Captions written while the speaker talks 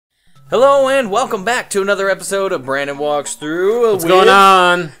Hello and welcome back to another episode of Brandon Walks Through. What's going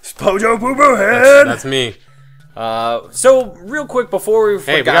on? It's Pojo Boo Boo Head. That's me. So real quick before we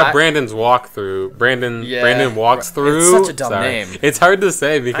forgot, we got Brandon's walkthrough. Brandon walks through. It's such a dumb name. It's hard to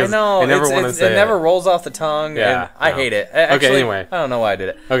say because I never want to say it. It never rolls off the tongue. Yeah, and I hate it. Actually, okay, anyway, I don't know why I did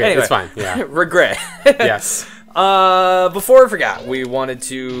it. Okay, anyway, it's fine. Yeah, regret. Yes. Before we forgot, we wanted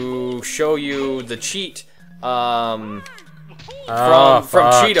to show you the cheat. From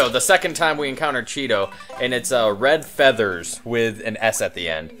Cheeto, the second time we encountered Cheeto, and it's red feathers with an S at the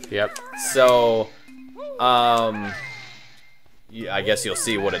end. Yep. So, I guess you'll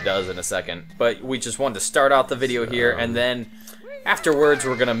see what it does in a second. But we just wanted to start out the video here, and then afterwards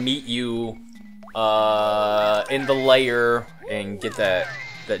we're gonna meet you in the lair and get that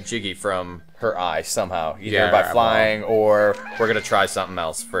Jiggy from her eye somehow, either by flying or we're gonna try something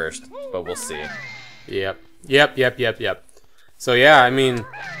else first. But we'll see. Yep. So yeah, I mean,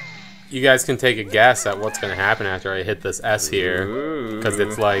 you guys can take a guess at what's gonna happen after I hit this S here, because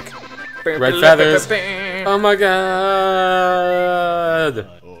it's like red feathers. Oh my god!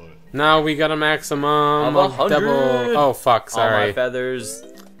 Now we got a maximum of double. Oh fuck! Sorry. All my feathers.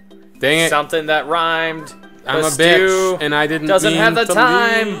 Dang it! Something that rhymed. I'm a bitch, and I didn't. Doesn't mean have the to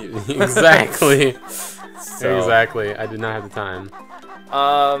time. Leave. Exactly. Exactly. I did not have the time.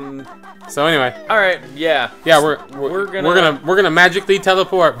 So anyway, all right, yeah, we're gonna magically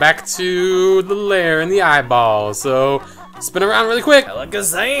teleport back to the lair in the eyeball. So spin around really quick.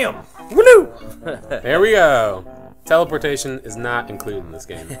 Alakazam! Woo! There we go. Teleportation is not included in this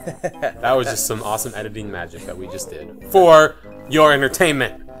game. That was just some awesome editing magic that we just did for your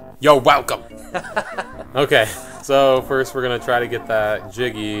entertainment. You're welcome. Okay, so first we're gonna try to get that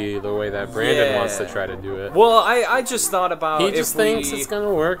Jiggy the way that Brandon wants to try to do it. Well, I just thought about he just thinks it's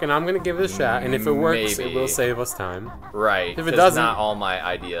gonna work, and I'm gonna give it a shot. And if it works, it will save us time. Right. If it doesn't, not all my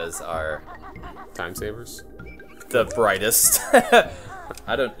ideas are time savers. The brightest. I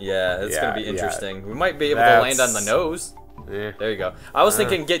don't. Yeah, it's gonna be interesting. We might be able to land on the nose. Yeah. There you go. I was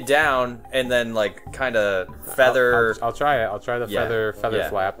thinking get down and then like kind of feather. I'll try it. I'll try the feather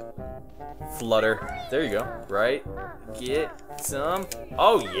flap. Flutter. There you go. Right. Get some.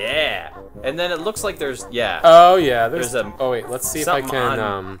 Oh yeah. And then it looks like there's Oh yeah. There's a. Oh wait. Let's see if I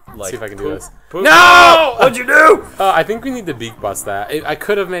can see if I can do this. Poop. No! What'd you do? I think we need to beak bust that. I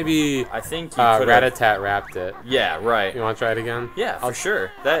could have maybe. I think you could have rat-a-tat wrapped it. Yeah. Right. You want to try it again? Yeah, for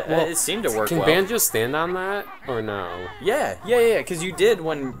sure. That it seemed to work. Can well. Banjo stand on that or no? Yeah. Because you did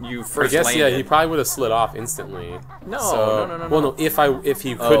when you first landed. I guess he probably would have slid off instantly. No. Well, no. If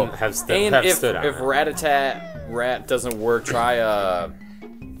he couldn't have stood on it. If rat-a-tat rat doesn't work, try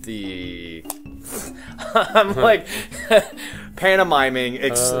the. I'm like pantomiming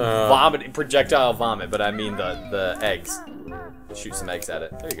projectile vomit, but I mean the eggs. Shoot some eggs at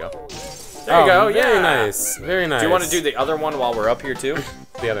it. There you go. There you go. Yeah. Very nice. Very nice. Do you want to do the other one while we're up here too?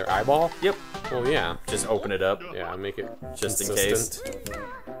 The other eyeball? Yep. Well, yeah. Just open it up. Yeah, make it just consistent. in case.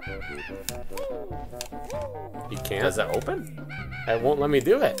 You can't. Does that open? It won't let me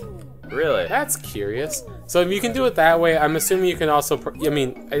do it. Really? That's curious. So if you can do it that way, I'm assuming you can also. I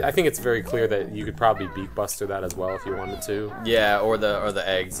mean, I think it's very clear that you could probably beak buster that as well if you wanted to. Yeah, or the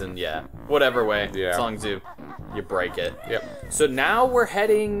eggs and whatever way. Yeah. As long as you break it. Yep. So now we're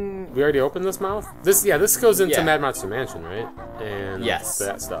heading. We already opened this mouth. This goes into Mad Monster Mansion, right? And that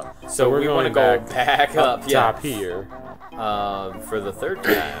stuff. So we want to go back up top here. For the third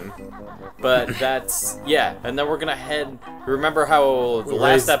time. But that's and then we're gonna head. Remember how the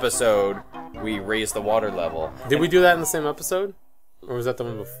last episode we raised the water level? Did we do that in the same episode, or was that the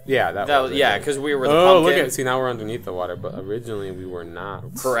one before? Yeah, that was because we were the pumpkin. Look at see now we're underneath the water, but originally we were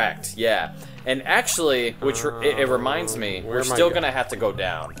not. Correct. Yeah, and actually, which it reminds me, we're still gonna have to go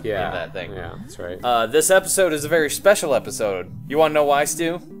down in that thing. Yeah, that's right. This episode is a very special episode. You want to know why,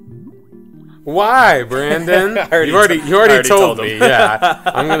 Stu? Why, Brandon? You already told me. Yeah,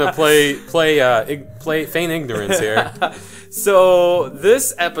 I'm gonna feign ignorance here. So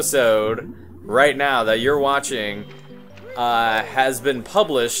this episode, right now that you're watching, has been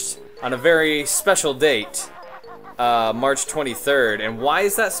published on a very special date, March 23rd. And why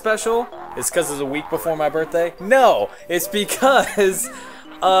is that special? It's because it's a week before my birthday? No, it's because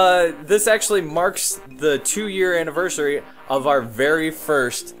this actually marks the 2-year anniversary of our very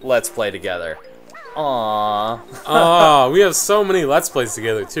first Let's Play together. Aww. We have so many Let's Plays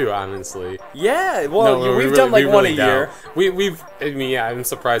together too, honestly. Yeah, well, we've done like one a year. I mean, I'm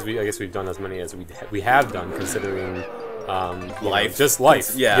surprised I guess we've done as many as we have done, considering Life. Just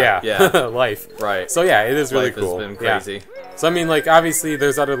life. Yeah. Life. Right. So yeah, it is really Life cool. has been crazy. Yeah. So I mean, like, obviously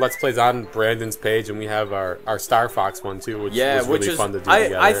there's other Let's Plays on Brandon's page, and we have our Star Fox one too, which was really fun to do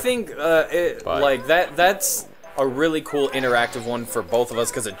together. I think like that's a really cool interactive one for both of us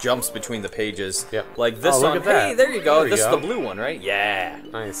because it jumps between the pages. Yep. Like this look one. at that. Hey, there you go. There This you is go. the blue one, right? Yeah.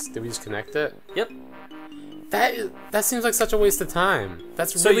 Nice. Did we just connect it? Yep. That seems like such a waste of time.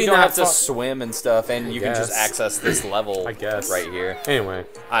 That's So really you don't not have to swim and stuff, and you can just guess. access this level. I guess. Right here. Anyway.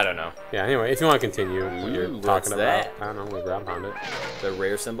 I don't know. Yeah. Anyway, if you want to continue what you're Ooh, talking what's about, that? I don't know. We'll grab on it. The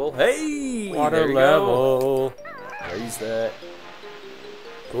rare symbol. Hey. Water there you level. Go. Raise that.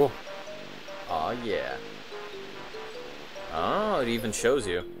 Cool. Oh yeah. Oh, it even shows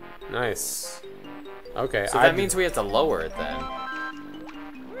you. Nice. Okay. So that means we have to lower it then.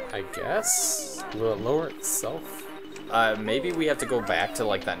 I guess. Will it lower itself? Maybe we have to go back to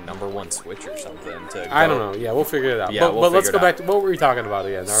like that #1 switch or something to go. I don't know. Yeah, we'll figure it out. Yeah, but let's go back to what were we talking about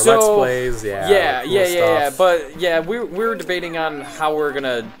again? Our Let's Plays, Yeah, cool yeah. stuff. But yeah, we were debating on how we're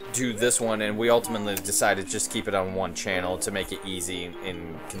gonna do this one, and we ultimately decided just keep it on one channel to make it easy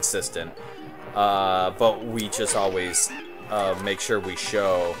and consistent. But we just always make sure we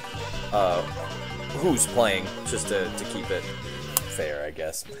show who's playing, just to keep it fair, I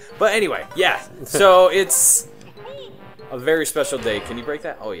guess. But anyway, yeah. So it's a very special day. Can you break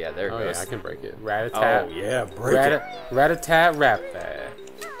that? Oh yeah, there it goes. Yeah, I can break it. Rat-a-tat. Oh yeah, break it. Rat-a-tat, rap that.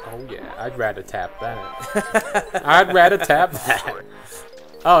 Oh yeah, I'd rat-a-tap that. I'd rat-a-tap that.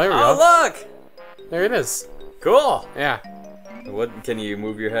 Oh, here we go. Oh look! There it is. Cool. Yeah. What? Can you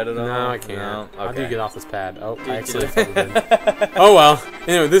move your head at all? No, I can't. No? Okay. How do you get off this pad? Oh, I actually filled it in. Oh well.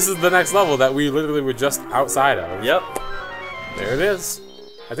 Anyway, this is the next level that we literally were just outside of. Yep. There it is.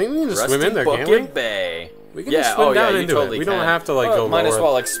 I think we can just Rusty swim in there, can't Bucket we? Bay. We can just swim down into totally it. We don't can. have to like Well, go might as lower.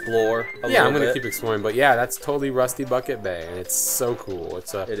 well explore a Yeah, I'm little gonna bit. keep exploring, but yeah, that's totally Rusty Bucket Bay, and it's so cool.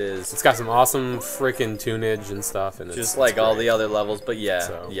 It is. It's got some awesome freaking tunage and stuff, and Just like all the other levels, but yeah,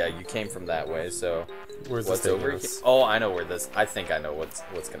 So. yeah, you came from that way, so Where's what's this over taking here? us? Oh, I know where this. I think I know what's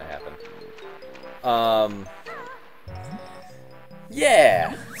gonna happen.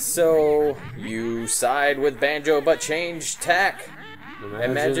 Yeah. So you side with Banjo, but change tack.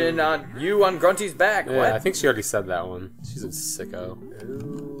 Imagine on you on Grunty's back. Yeah, What? I think she already said that one. She's a sicko.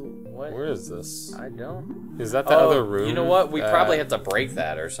 Ooh, what? Where is this? I don't. Is that the other room? You know what? We probably have to break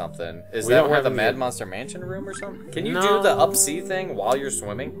that or something. Is We that don't where have the any- Mad Monster Mansion room or something? Can you No. do the up-sea thing while you're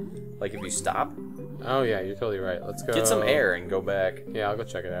swimming? Like if you stop? Oh yeah, you're totally right. Let's go. Get some air and go back. Yeah, I'll go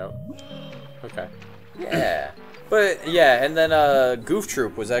check it out. Okay. Yeah. But yeah, and then Goof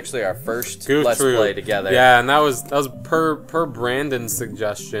Troop was actually our first Goof Let's Troop. Play together. Yeah, and that was per Brandon's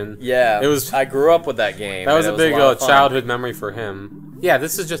suggestion. Yeah. It was. I grew up with that game. That was and a it big lot of fun. childhood memory for him. Yeah,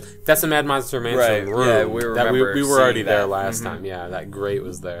 this is that's a Mad Monster Mansion Right, room. yeah, we that remember we were already seeing there that. last time. Yeah, that grate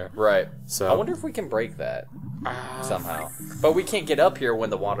was there. Right. So I wonder if we can break that somehow. But we can't get up here when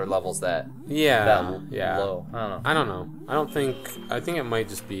the water level's that Yeah, yeah. low. I don't know. I don't know. I think it might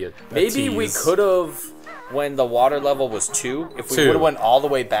just be a Maybe we tease. could have, when the water level was 2, if we 2. would have went all the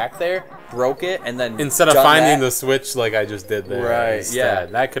way back there, broke it, and then Instead of done finding that, the switch like I just did there. Right, instead. yeah.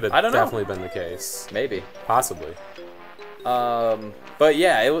 That could have I don't know. definitely been the case. Maybe. Possibly. But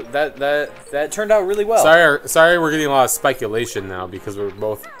yeah, that turned out really well. Sorry, we're getting a lot of speculation now because we're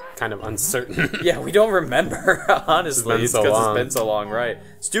both kind of uncertain. Yeah, we don't remember, honestly. It's It's been so because long. it's been so long, right?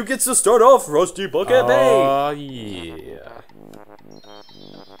 Stu gets to start off Rusty Bucket Bay. Oh yeah.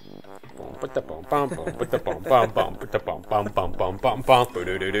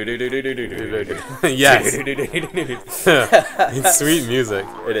 Yes. It's sweet music.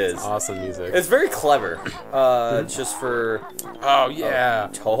 It is. Awesome music. It's very clever. Just for Oh yeah.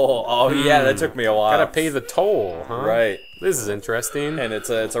 toll. Oh yeah, that took me a while. Gotta pay the toll, huh? Right. This is interesting. And it's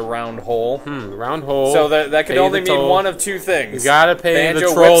a round hole. Round hole. So that can pay only the mean toll. one of two things. You gotta pay Banjo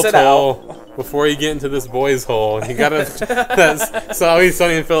the troll whips it toll before you get into this boy's hole. You gotta. That's Always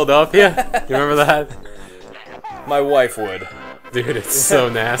Sunny in Philadelphia. You remember that? My wife would. Dude, it's so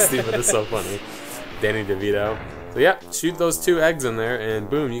nasty, but it's so funny. Danny DeVito. So yeah, shoot those 2 eggs in there, and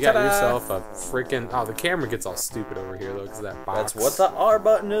boom, you got Ta-da! yourself a freaking. Oh, the camera gets all stupid over here though, because of that box. That's what the R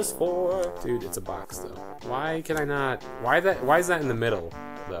button is for. Dude, it's a box though. Why can I not? Why is that in the middle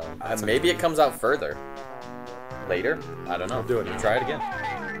though? That's Maybe it annoying. comes out further. Later? I don't know. I'll do it now. Try it again.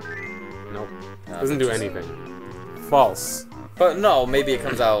 Nope. No, Doesn't do it's just- anything. False. But no, maybe it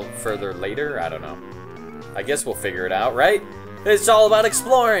comes out further later. I don't know. I guess we'll figure it out, right? It's all about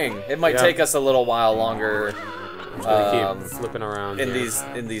exploring. It might Yeah. take us a little while longer I'm gonna keep flipping around in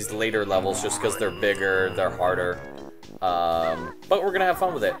here. these later levels, just because they're bigger, they're harder. But we're gonna have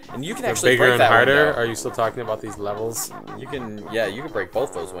fun with it, and you can They're actually bigger break and that harder. window. Are you still talking about these levels? You can, yeah, you can break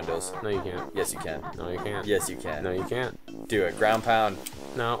both those windows. No, you can't. Yes, you can. No, you can't. Yes, you can. No, you can't. Do it. Ground pound.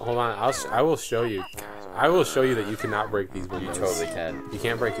 No, hold on. I will show you. I will show you that you cannot break these You windows. totally can. You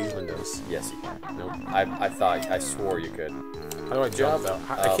can't break these windows. Yes, you can. Nope. I swore you could. How do I jump though?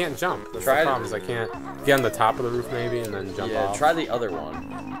 I can't jump. That's Try the it. problem. Is I can't get on the top of the roof maybe and then jump Yeah, off. try the other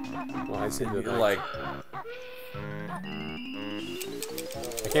one. Well, I see the Like,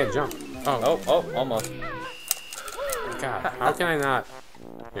 I can't jump. Oh, oh, almost. God. How can I not?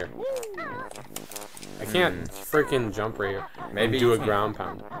 Here. I can't freaking jump right here. Maybe and do you a can. ground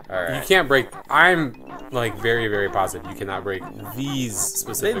pound. Alright. You can't break. I'm like very, very positive you cannot break these They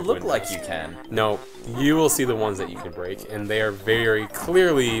specific look windows. like you can. No, you will see the ones that you can break, and they are very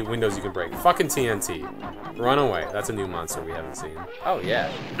clearly windows you can break. Fucking TNT. Run away. That's a new monster we haven't seen. Oh,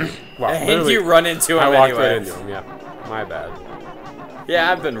 yeah. Wow, And literally, you run into him I walked anyway. right into him, yeah. My bad.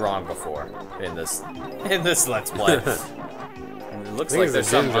 Yeah, I've been wrong before in this Let's Play. And it looks I think like it's there's a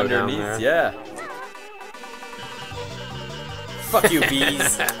something Jinjo down underneath. there. Yeah. Fuck you,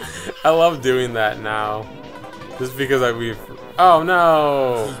 bees. I love doing that now. Just because we've... Oh,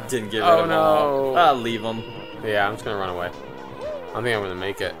 no! Didn't get rid of them all. no. I'll leave them. Yeah, I'm just gonna run away. I don't think I'm gonna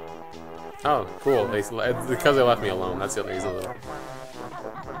make it. Oh, cool. It's because they left me alone. That's the other reason.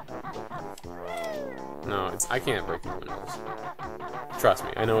 No, I can't break these windows. Trust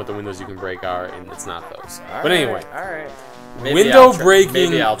me, I know what the windows you can break are, and it's not those. But anyway, Alright. window breaking.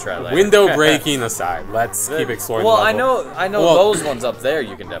 Maybe I'll try later. Window breaking aside, let's keep exploring. Well, the I level. know Well- those ones up there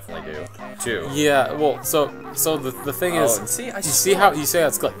you can definitely do too. Yeah, well, so the thing is, and see, you see how you say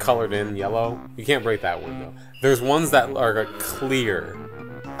it's like colored in yellow? You can't break that window. There's ones that are clear.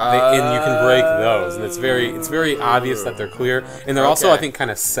 And you can break those, and it's very obvious that they're clear, and they're also, I think,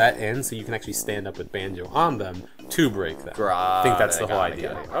 kind of set in, so you can actually stand up with Banjo on them to break them. I think that's the whole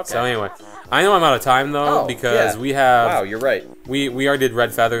idea. Okay. So anyway, I know I'm out of time though, because we have Wow, you're right. we already did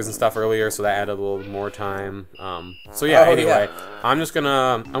red feathers and stuff earlier, so that added a little more time. So yeah, anyway, I'm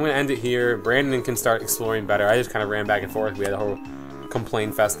gonna end it here. Brandon can start exploring better. I just kind of ran back and forth. We had a whole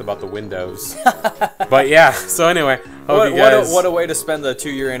complain fest about the windows. But yeah, so anyway, hope you guys... What a way to spend the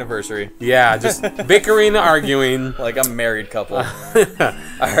 2-year anniversary. Yeah, just bickering, arguing. Like a married couple.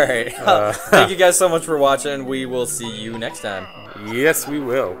 Alright. Thank you guys so much for watching. We will see you next time. Yes, we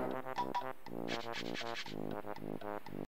will.